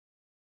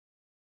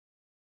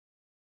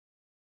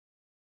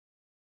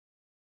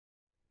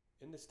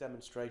In this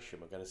demonstration,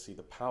 we're going to see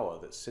the power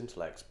that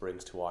Sintelix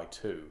brings to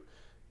I2,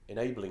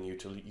 enabling you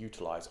to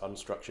utilize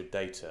unstructured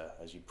data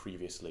as you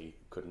previously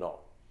could not.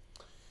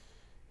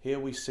 Here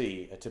we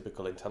see a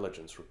typical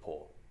intelligence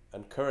report,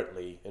 and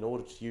currently, in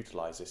order to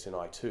utilize this in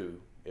I2,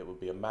 it would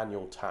be a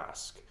manual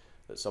task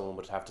that someone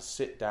would have to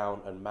sit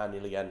down and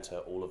manually enter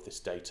all of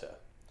this data.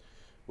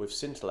 With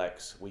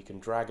Sintelix, we can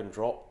drag and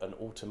drop and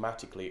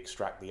automatically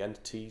extract the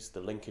entities,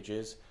 the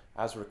linkages,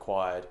 as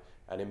required,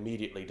 and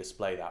immediately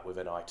display that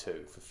within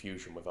I2 for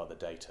fusion with other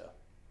data.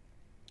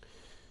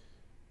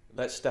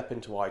 Let's step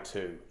into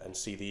I2 and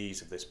see the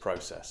ease of this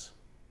process.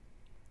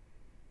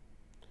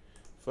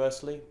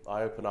 Firstly,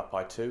 I open up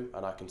I2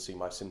 and I can see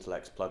my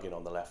Sintelix plugin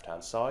on the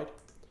left-hand side.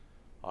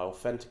 I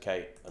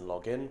authenticate and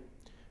log in,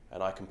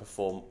 and I can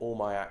perform all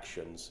my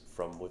actions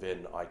from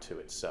within I2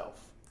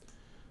 itself.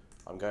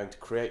 I'm going to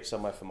create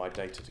somewhere for my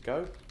data to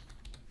go,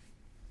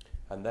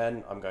 and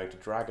then I'm going to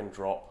drag and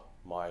drop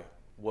my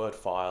Word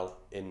file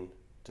into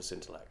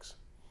Sintelix.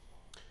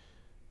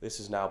 This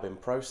has now been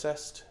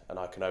processed, and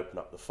I can open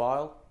up the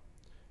file.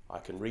 I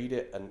can read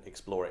it and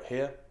explore it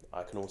here.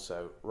 I can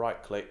also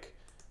right-click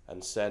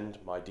and send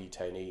my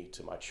detainee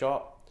to my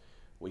chart.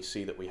 We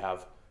see that we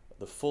have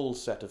the full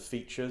set of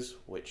features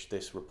which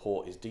this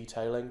report is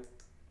detailing,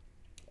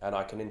 and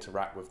I can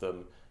interact with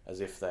them as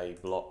if they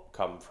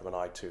come from an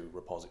I2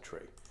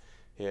 repository.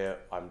 Here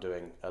I'm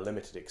doing a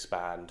limited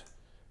expand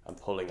and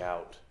pulling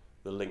out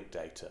the link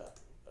data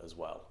as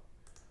well.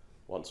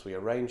 Once we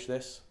arrange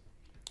this,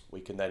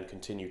 we can then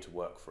continue to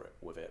work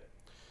with it.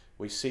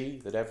 We see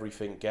that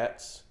everything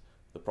gets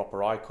the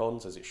proper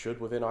icons as it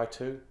should within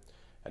I2,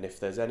 and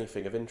if there's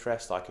anything of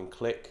interest, I can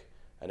click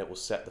and it will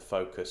set the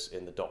focus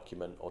in the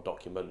document or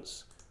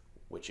documents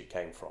which it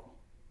came from,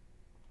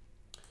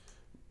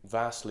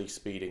 vastly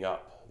speeding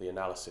up the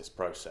analysis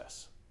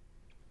process.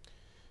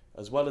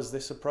 As well as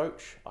this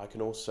approach, I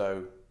can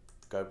also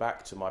go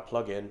back to my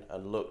plugin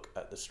and look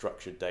at the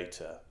structured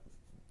data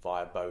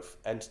via both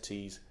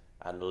entities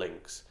and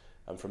links,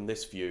 and from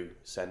this view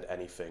send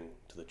anything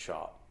to the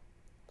chart.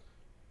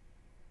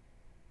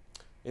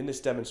 In this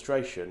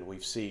demonstration,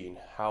 we've seen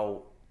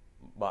how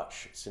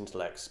much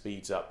Sintelix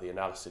speeds up the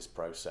analysis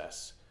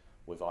process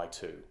with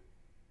I2.